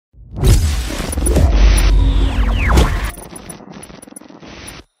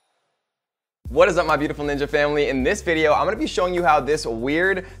What is up, my beautiful ninja family? In this video, I'm gonna be showing you how this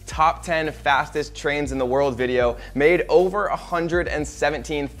weird top 10 fastest trains in the world video made over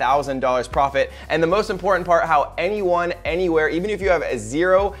 $117,000 profit. And the most important part, how anyone, anywhere, even if you have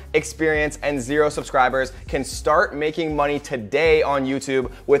zero experience and zero subscribers, can start making money today on YouTube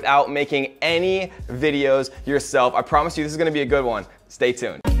without making any videos yourself. I promise you this is gonna be a good one. Stay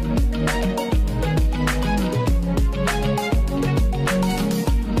tuned.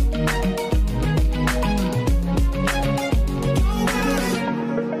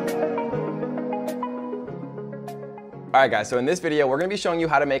 All right, guys, so in this video, we're gonna be showing you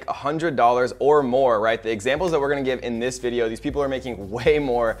how to make $100 or more, right? The examples that we're gonna give in this video, these people are making way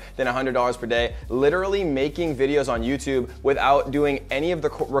more than $100 per day, literally making videos on YouTube without doing any of the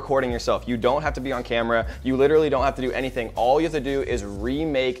recording yourself. You don't have to be on camera. You literally don't have to do anything. All you have to do is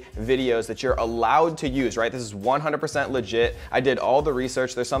remake videos that you're allowed to use, right? This is 100% legit. I did all the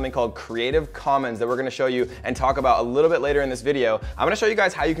research. There's something called Creative Commons that we're gonna show you and talk about a little bit later in this video. I'm gonna show you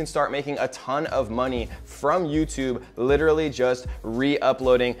guys how you can start making a ton of money from YouTube, literally just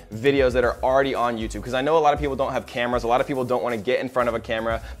re-uploading videos that are already on YouTube. Because I know a lot of people don't have cameras, a lot of people don't want to get in front of a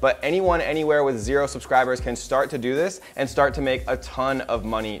camera, but anyone, anywhere with zero subscribers can start to do this and start to make a ton of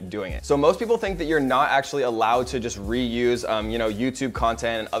money doing it. So most people think that you're not actually allowed to just reuse YouTube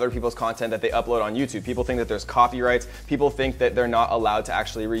content and other people's content that they upload on YouTube. People think that there's copyrights. People think that they're not allowed to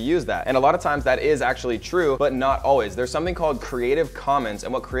actually reuse that. And a lot of times that is actually true, but not always. There's something called Creative Commons,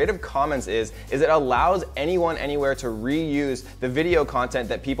 and what Creative Commons is it allows anyone, anywhere to reuse the video content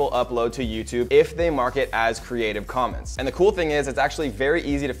that people upload to YouTube if they mark it as Creative Commons. And the cool thing is it's actually very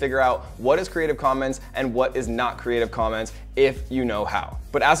easy to figure out what is Creative Commons and what is not Creative Commons if you know how.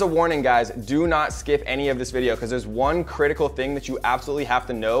 But as a warning, guys, do not skip any of this video because there's one critical thing that you absolutely have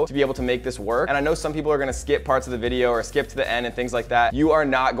to know to be able to make this work. And I know some people are gonna skip parts of the video or skip to the end and things like that. You are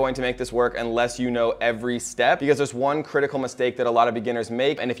not going to make this work unless you know every step, because there's one critical mistake that a lot of beginners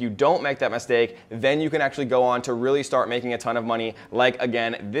make. And if you don't make that mistake, then you can actually go on to really start making a ton of money. Like,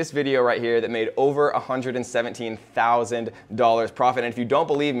 again, this video right here that made over $117,000 profit. And if you don't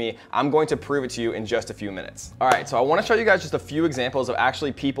believe me, I'm going to prove it to you in just a few minutes. All right, so I wanna show you guys just a few examples of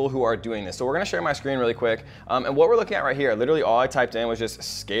actually people who are doing this. So we're gonna share my screen really quick. And what we're looking at right here, literally all I typed in was just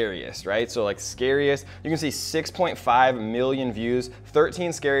scariest, right? So like scariest, you can see 6.5 million views,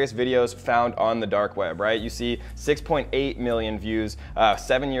 13 scariest videos found on the dark web, right? You see 6.8 million views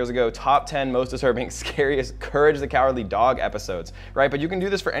 7 years ago, top 10 most disturbing, scariest Courage the Cowardly Dog episodes, right? But you can do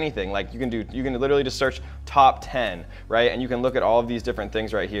this for anything. Like you can literally just search top 10, right? And you can look at all of these different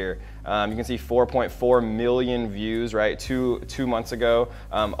things right here. You can see 4.4 million views, right? Two months ago,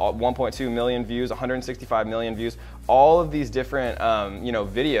 1.2 million views, 165 million views, all of these different,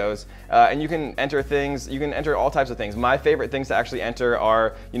 videos. And you can enter things, you can enter all types of things. My favorite things to actually enter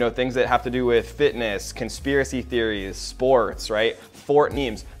are, things that have to do with fitness, conspiracy theories, sports, right? Fort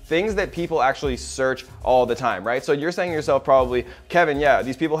memes. Things that people actually search all the time, right? So you're saying to yourself probably, Kevin, yeah,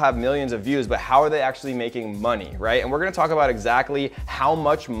 these people have millions of views, but how are they actually making money, right? And we're gonna talk about exactly how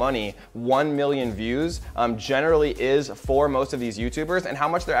much money 1 million views generally is for most of these YouTubers and how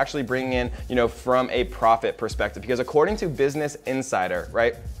much they're actually bringing in, from a profit perspective. Because according to Business Insider,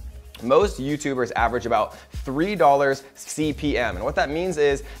 right, most YouTubers average about $3 CPM. And what that means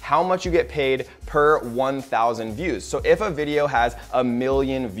is how much you get paid per 1,000 views. So if a video has 1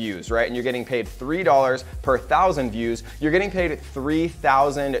 million views, right, and you're getting paid $3 per 1,000 views, you're getting paid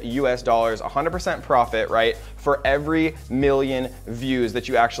 $3,000 US, 100% profit, right, for every 1 million views that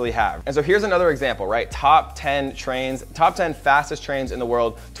you actually have. And so here's another example, right? Top 10 fastest trains in the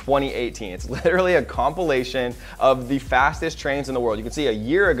world, 2018. It's literally a compilation of the fastest trains in the world. You can see a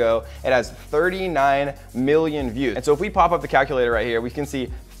year ago, it has 39 million views. And so if we pop up the calculator right here, we can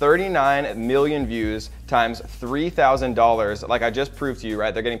see 39 million views times $3,000, like I just proved to you,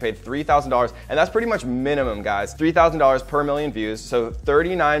 right? They're getting paid $3,000, and that's pretty much minimum, guys. $3,000 per million views, so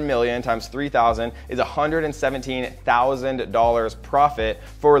 39 million times 3,000 is $117,000 profit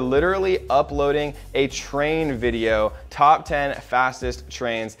for literally uploading a train video, top 10 fastest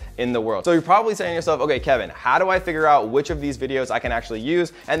trains in the world. So you're probably saying to yourself, okay, Kevin, how do I figure out which of these videos I can actually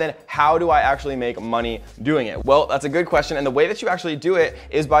use, and then how do I actually make money doing it? Well, that's a good question, and the way that you actually do it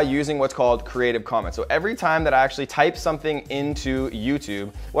is by using what's called Creative Commons. So every time that I actually type something into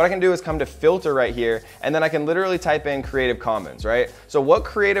YouTube, what I can do is come to filter right here, and then I can literally type in Creative Commons, right? So what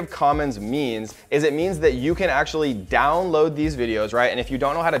Creative Commons means is it means that you can actually download these videos, right? And if you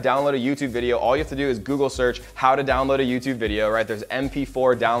don't know how to download a YouTube video, all you have to do is Google search how to download a YouTube video, right? There's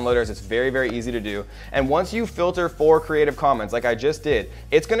MP4 downloaders. It's very, very easy to do. And once you filter for Creative Commons, like I just did,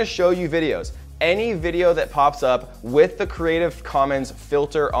 it's gonna show you videos. any video that pops up with the Creative Commons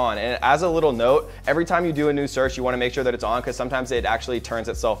filter on. And as a little note, every time you do a new search, you want to make sure that it's on because sometimes it actually turns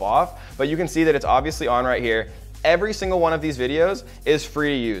itself off. But you can see that it's obviously on right here. Every single one of these videos is free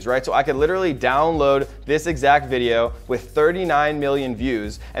to use, right? So I could literally download this exact video with 39 million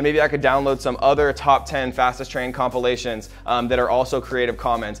views, and maybe I could download some other top 10 fastest train compilations that are also Creative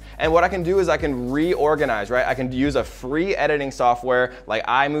Commons. And what I can do is I can reorganize, right? I can use a free editing software like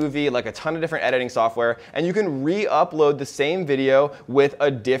iMovie, like a ton of different editing software, and you can re-upload the same video with a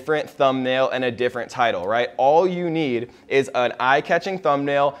different thumbnail and a different title, right? All you need is an eye-catching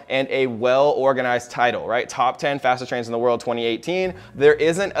thumbnail and a well-organized title, right? Top 10 fastest trains in the world 2018. There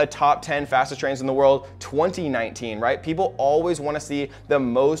isn't a top 10 fastest trains in the world 2019, right? People always want to see the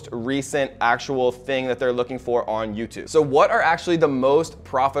most recent actual thing that they're looking for on YouTube. So what are actually the most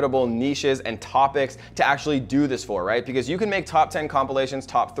profitable niches and topics to actually do this for, right? Because you can make top 10 compilations,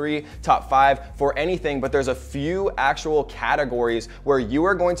 top 3, top 5 for anything, but there's a few actual categories where you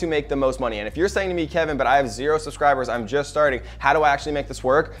are going to make the most money. And if you're saying to me, Kevin, but I have 0 subscribers, I'm just starting, how do I actually make this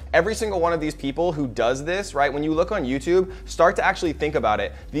work? Every single one of these people who does this, right? When you look on YouTube, start to actually think about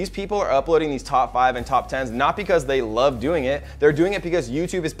it. These people are uploading these top 5 and top 10s not because they love doing it. They're doing it because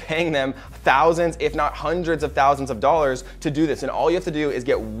YouTube is paying them thousands, if not hundreds of thousands of dollars to do this. And all you have to do is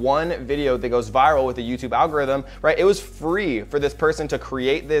get one video that goes viral with the YouTube algorithm, right? It was free for this person to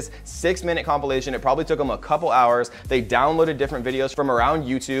create this 6-minute compilation. It probably took them a couple hours. They downloaded different videos from around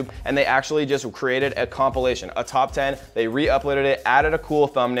YouTube and they actually just created a compilation, a top 10. They re-uploaded it, added a cool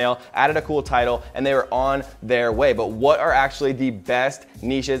thumbnail, added a cool title, and they were on their way. But what are actually the best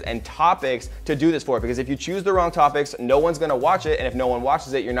niches and topics to do this for? Because if you choose the wrong topics, no one's gonna watch it, and if no one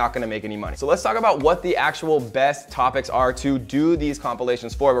watches it, you're not gonna make any money. So let's talk about what the actual best topics are to do these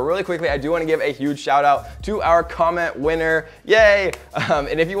compilations for. But really quickly, I do wanna give a huge shout out to our comment winner. Yay!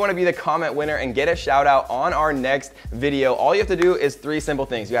 And if you wanna be the comment winner and get a shout out on our next video, all you have to do is 3 simple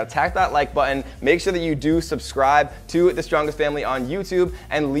things. You gotta tap that like button, make sure that you do subscribe to The Strongest Family on YouTube,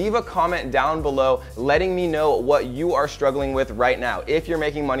 and leave a comment down below letting me know what you are struggling with right now. If you're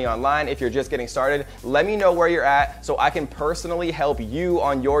making money online, if you're just getting started, let me know where you're at so I can personally help you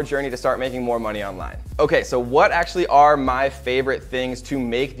on your journey to start making more money online. Okay, so what actually are my favorite things to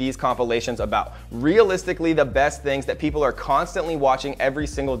make these compilations about? Realistically, the best things that people are constantly watching every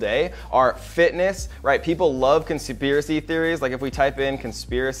single day are fitness, right? People love conspiracy theories. Like if we type in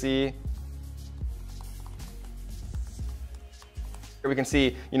conspiracy, we can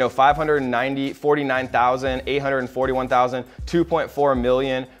see, 549,000, 841,000, 2.4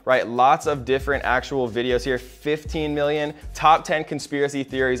 million, right? Lots of different actual videos here, 15 million, top 10 conspiracy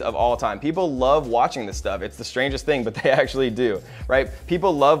theories of all time. People love watching this stuff. It's the strangest thing, but they actually do, right?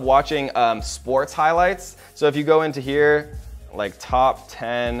 People love watching sports highlights. So if you go into here, like top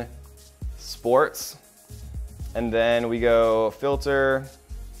 10 sports, and then we go filter,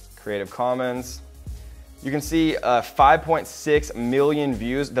 Creative Commons, you can see 5.6 million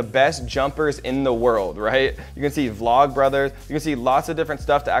views, the best jumpers in the world, right? You can see Vlogbrothers, you can see lots of different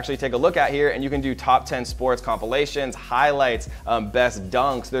stuff to actually take a look at here, and you can do top 10 sports compilations, highlights, best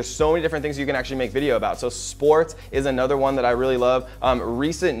dunks. There's so many different things you can actually make video about. So sports is another one that I really love.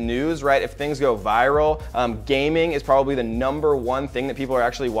 Recent news, right? If things go viral, gaming is probably the #1 thing that people are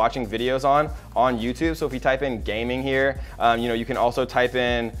actually watching videos on YouTube. So if you type in gaming here, you can also type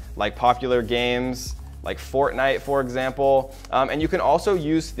in like popular games, like Fortnite, for example. And you can also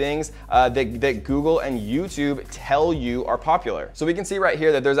use things that Google and YouTube tell you are popular. So we can see right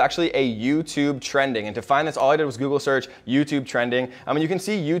here that there's actually a YouTube trending. And to find this, all I did was Google search YouTube trending. And you can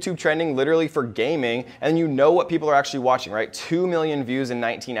see YouTube trending literally for gaming, and you know what people are actually watching, right? 2 million views in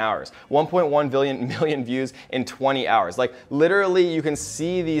 19 hours, 1.1 million views in 20 hours. Like literally you can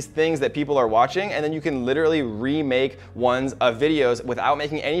see these things that people are watching, and then you can literally remake ones of videos without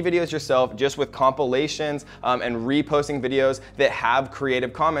making any videos yourself, just with compilations and reposting videos that have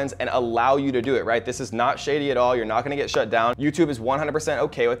Creative Commons and allow you to do it, right? This is not shady at all. You're not gonna get shut down. YouTube is 100%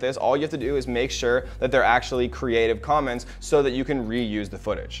 okay with this. All you have to do is make sure that they're actually Creative Commons so that you can reuse the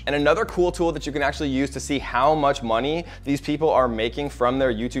footage. And another cool tool that you can actually use to see how much money these people are making from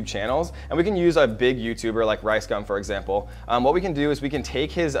their YouTube channels, and we can use a big YouTuber like RiceGum, for example. What we can do is we can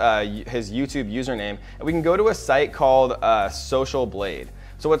take his YouTube username and we can go to a site called Social Blade.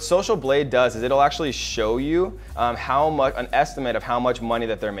 So what Social Blade does is it'll actually show you an estimate of how much money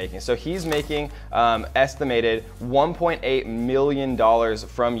that they're making. So he's making estimated $1.8 million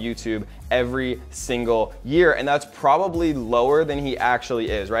from YouTube every single year, and that's probably lower than he actually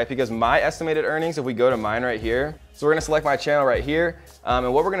is, right? Because my estimated earnings, if we go to mine right here, so we're gonna select my channel right here,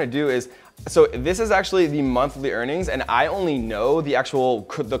 and what we're gonna do is So this is actually the monthly earnings, and I only know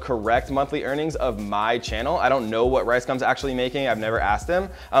the correct monthly earnings of my channel. I don't know what RiceGum's actually making. I've never asked him,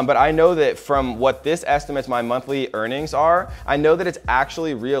 but I know that from what this estimates my monthly earnings are, I know that it's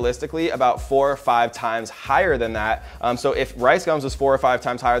actually realistically about 4 or 5 times higher than that. So if RiceGum's was 4 or 5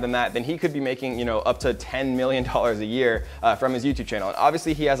 times higher than that, then he could be making, you know, up to $10 million a year from his YouTube channel. And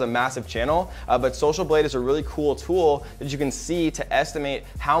obviously he has a massive channel, but Social Blade is a really cool tool that you can see to estimate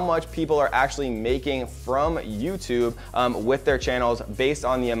how much people are actually making from YouTube with their channels based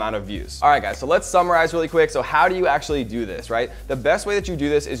on the amount of views. All right, guys, so let's summarize really quick. So how do you actually do this, right? The best way that you do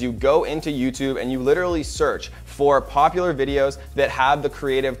this is you go into YouTube and you literally search for popular videos that have the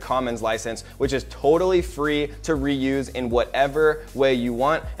Creative Commons license, which is totally free to reuse in whatever way you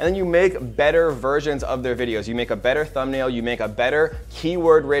want. And then you make better versions of their videos. You make a better thumbnail, you make a better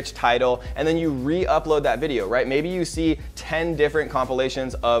keyword-rich title, and then you re-upload that video, right? Maybe you see 10 different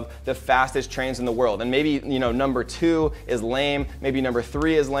compilations of the fastest trains in the world, and maybe, you know, number 2 is lame, maybe number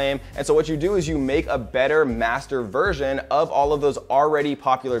 3 is lame, and so what you do is you make a better master version of all of those already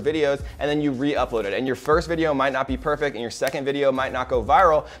popular videos, and then you re-upload it. And your first video might not be perfect, and your second video might not go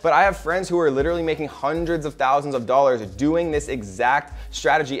viral, but I have friends who are literally making hundreds of thousands of dollars doing this exact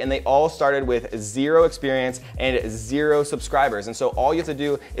strategy, and they all started with 0 experience and 0 subscribers. And so all you have to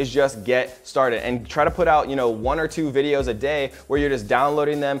do is just get started and try to put out, you know, 1 or 2 videos a day where you're just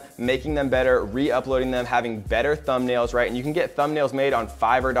downloading them, making them better, re-uploading them, having better thumbnails, right? And you can get thumbnails made on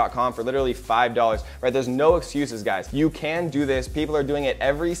Fiverr.com for literally $5, right? There's no excuses, guys. You can do this. People are doing it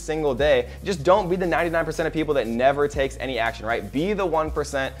every single day. Just don't be the 99% of people that never takes any action, right? Be the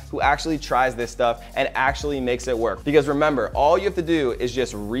 1% who actually tries this stuff and actually makes it work. Because remember, all you have to do is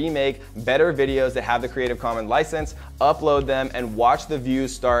just remake better videos that have the Creative Commons license, upload them, and watch the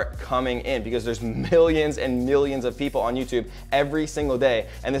views start coming in, because there's millions and millions of people on YouTube every single day.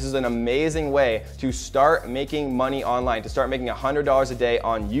 And this is an amazing way to start making money online, to start making $100 a day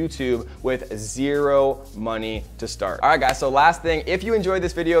on YouTube with 0 money to start. All right, guys, so last thing, if you enjoyed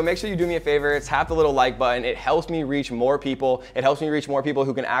this video, make sure you do me a favor, tap the little like button. It helps me reach more people. It helps me reach more people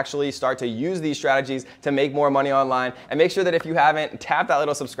who can actually start to use these strategies to make more money online. And make sure that if you haven't, tap that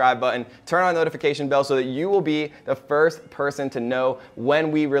little subscribe button, turn on the notification bell so that you will be the first person to know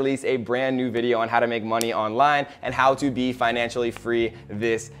when we release a brand new video on how to make money online and how to be financially free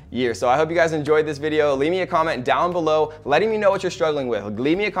this year. So I hope you guys enjoyed this video. Leave me a comment down below letting me know what you're struggling with.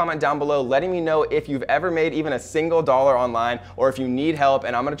 Leave me a comment down below letting me know if you've ever made even a single dollar online, or if you need help,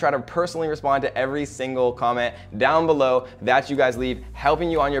 and I'm gonna try to personally respond to every single comment down below that you guys leave, helping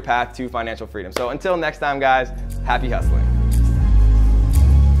you on your path to financial freedom. So until next time, guys, happy hustling.